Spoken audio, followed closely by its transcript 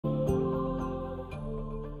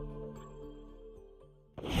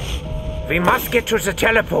We must get to the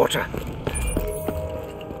teleporter.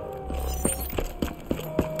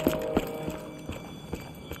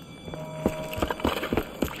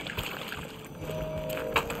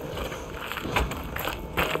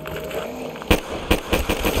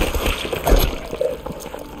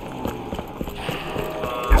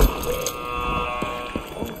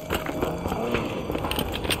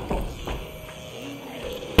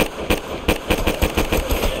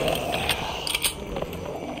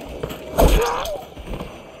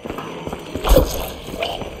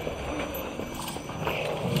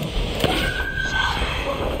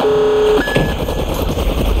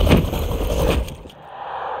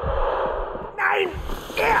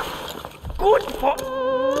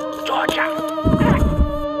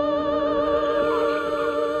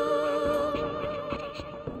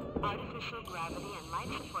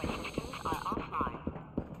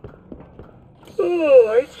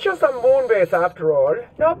 Oh, it's just a moon base after all.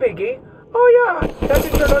 No biggie. Oh yeah, that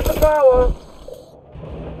is turn on the power.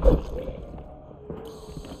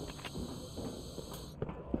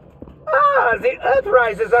 Ah, the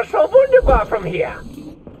Earthrises are so wunderbar from here.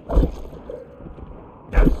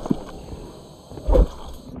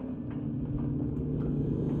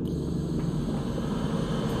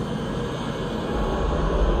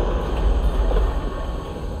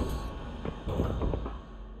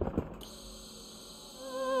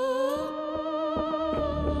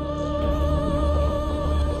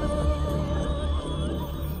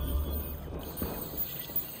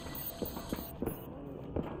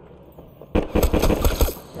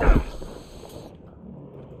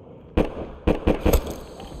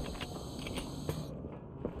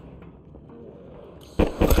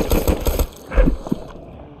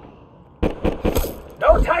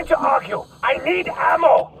 No time to argue. I need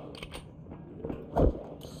ammo.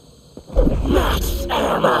 Max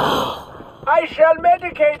ammo. I shall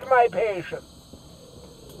medicate my patient.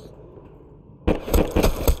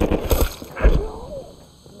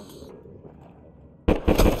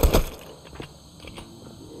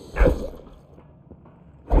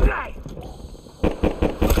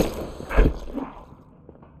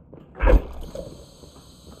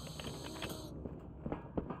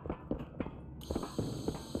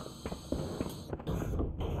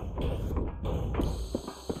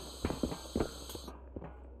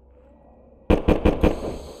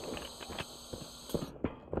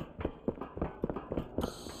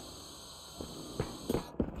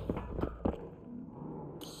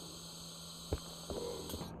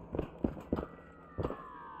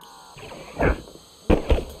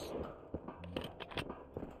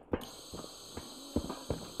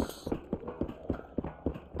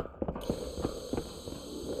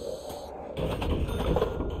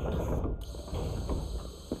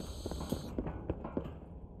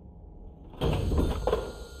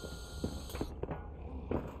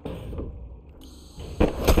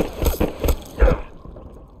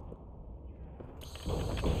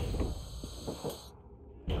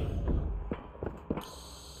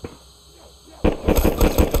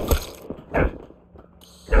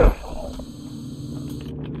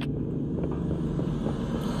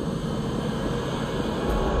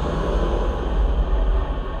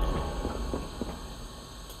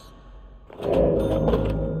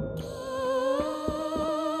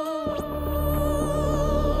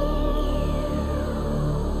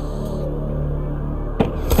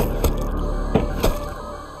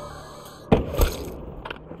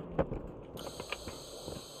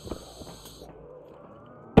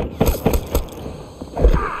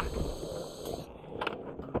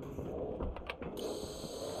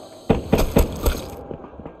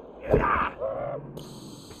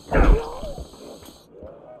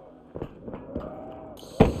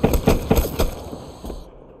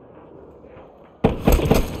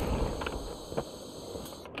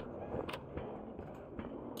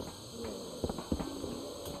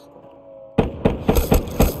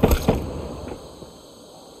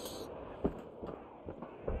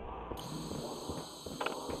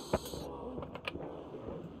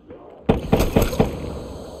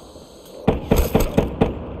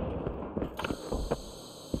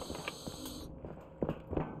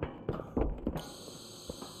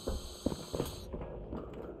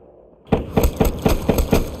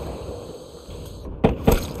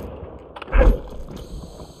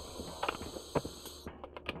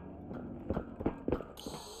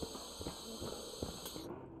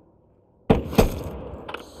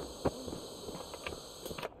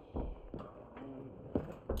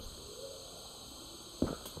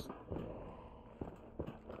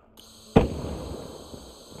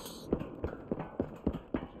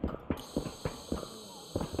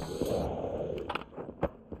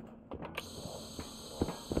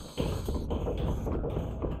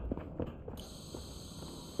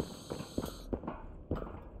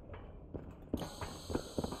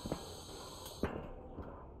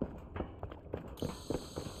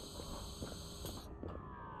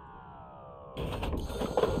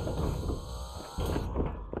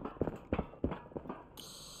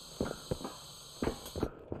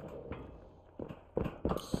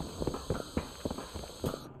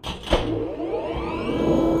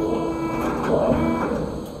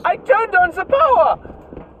 I turned on the power!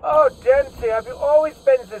 Oh, Dempsey, have you always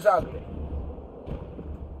been this ugly?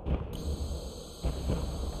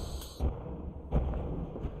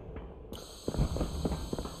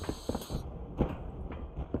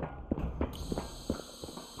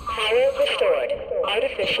 Power restored.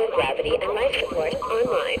 Artificial gravity and life support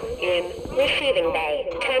online. In receiving bay.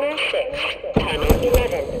 Tunnel 6. Tunnel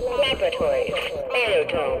 11. Laboratories.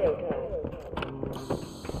 Aerodrome.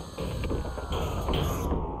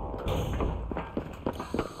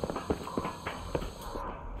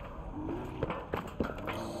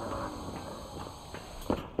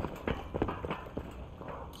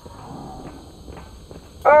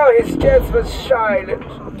 Oh, his death was silent,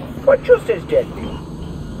 but just as deadly.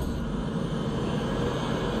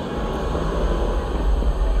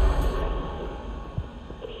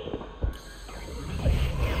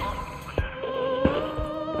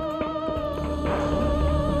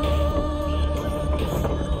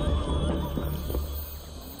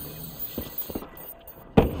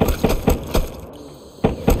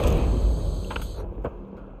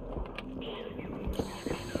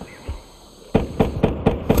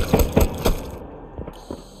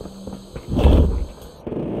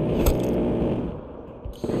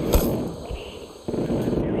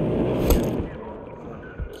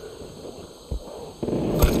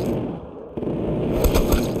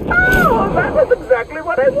 That's exactly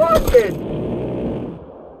what I wanted!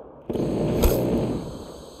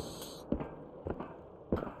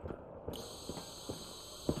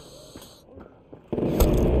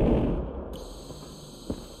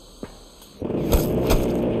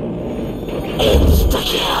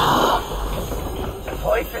 Insta-kill! The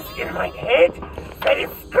voices in my head, they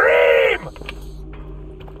scream!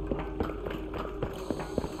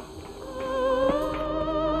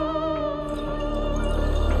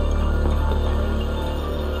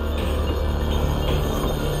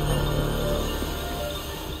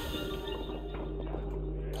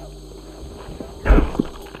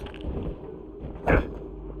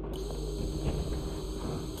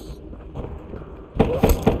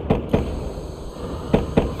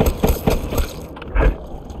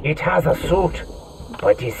 It has a suit,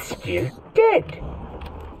 but is still dead.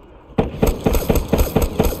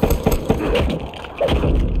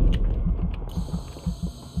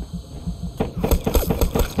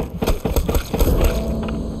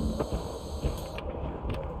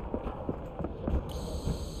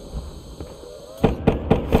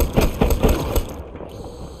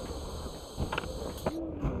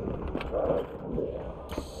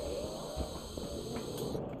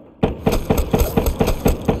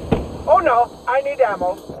 Oh no, I need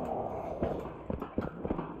ammo.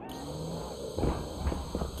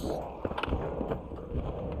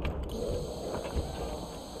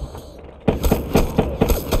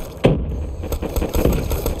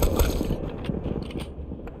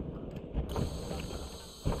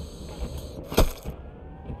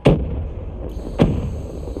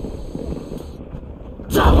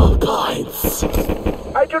 Double points!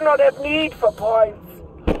 I do not have need for points,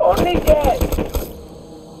 only death.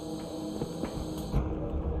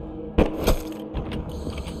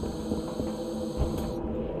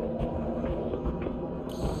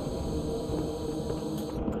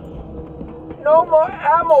 No more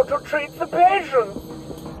ammo to treat the patient.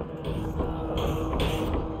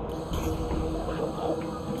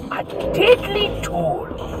 A deadly tool.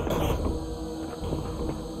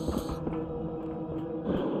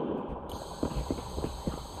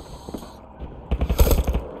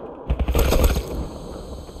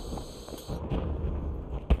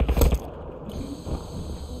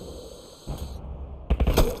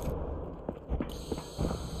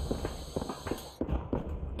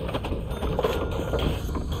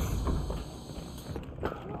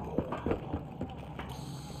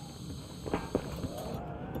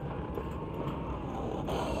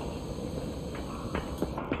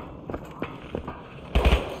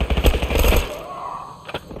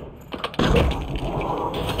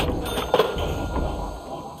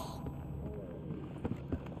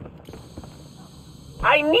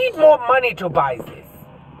 I need more money to buy this.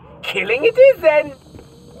 Killing it is then.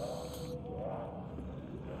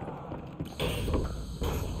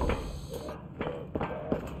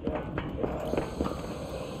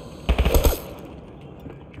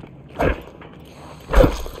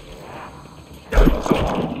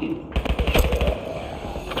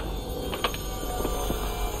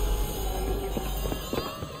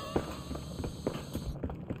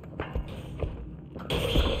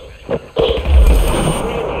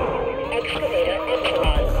 Excavator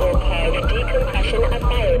Epsilon will cause decompression a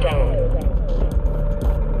biodome.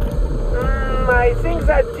 I think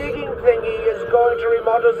that digging thingy is going to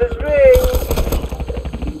remodel this ring.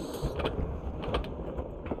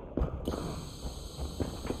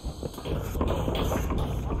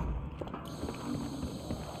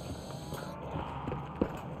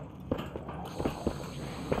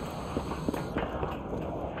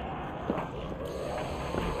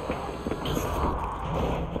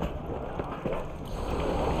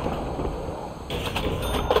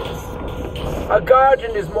 A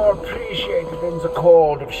garden is more appreciated in the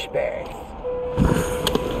cold of space.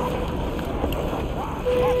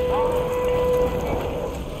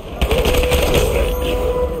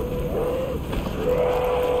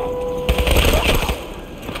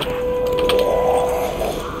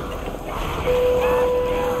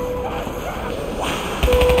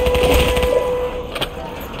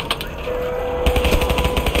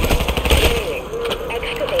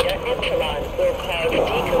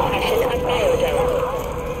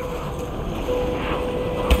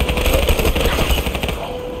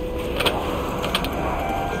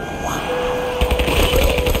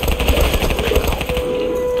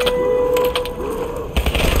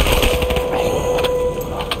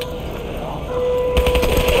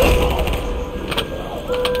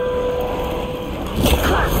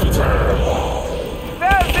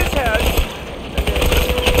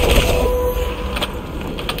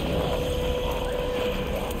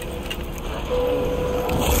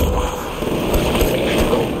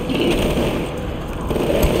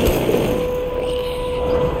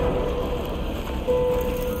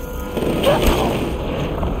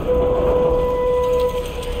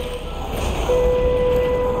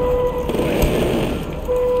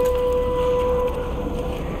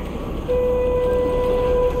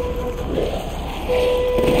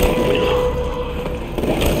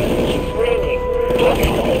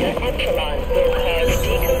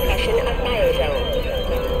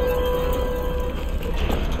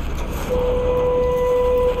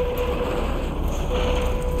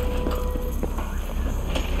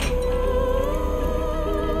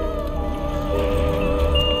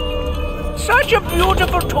 Such a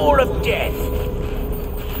beautiful tour of death.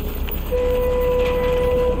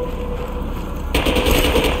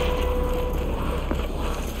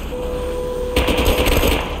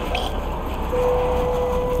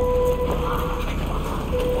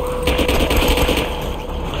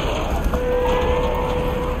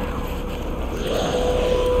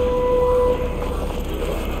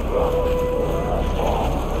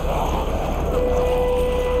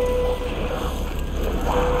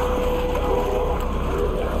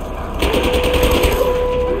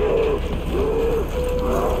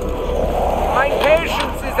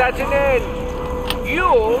 At an end. You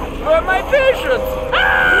were my patience.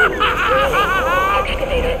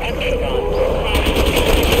 Excavator Epsilon.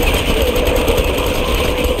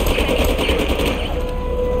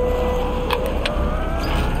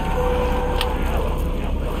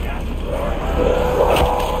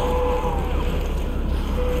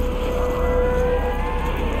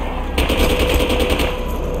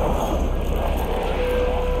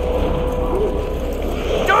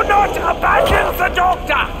 Do not abandon the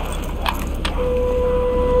doctor.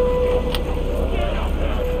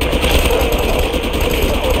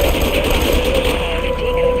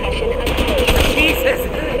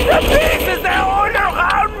 The pieces, they're all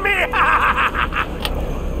around me!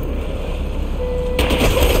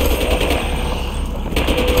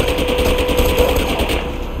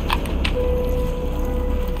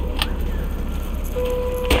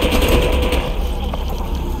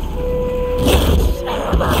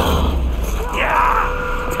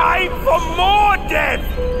 Yeah! Time for more death!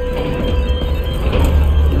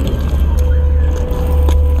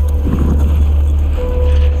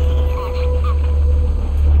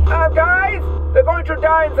 Guys, we're going to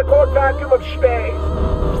die in the cold vacuum of space.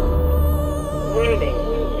 Warning.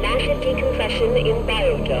 Massive decompression in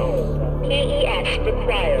biodome. PES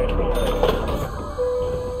required.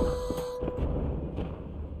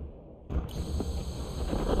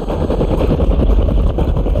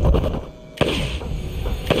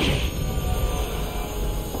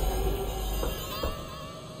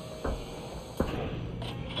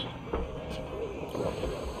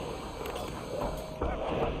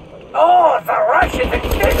 Oh, the rush is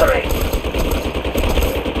invigorating!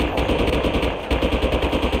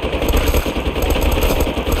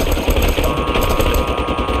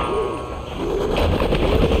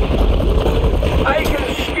 I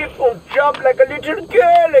can skip and jump like a little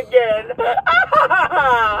girl again!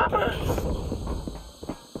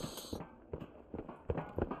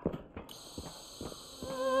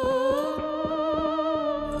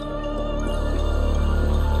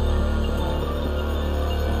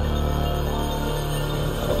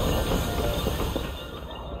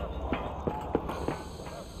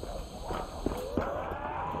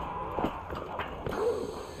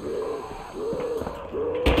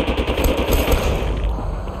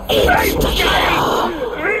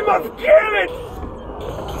 Insta-kill! We must kill it!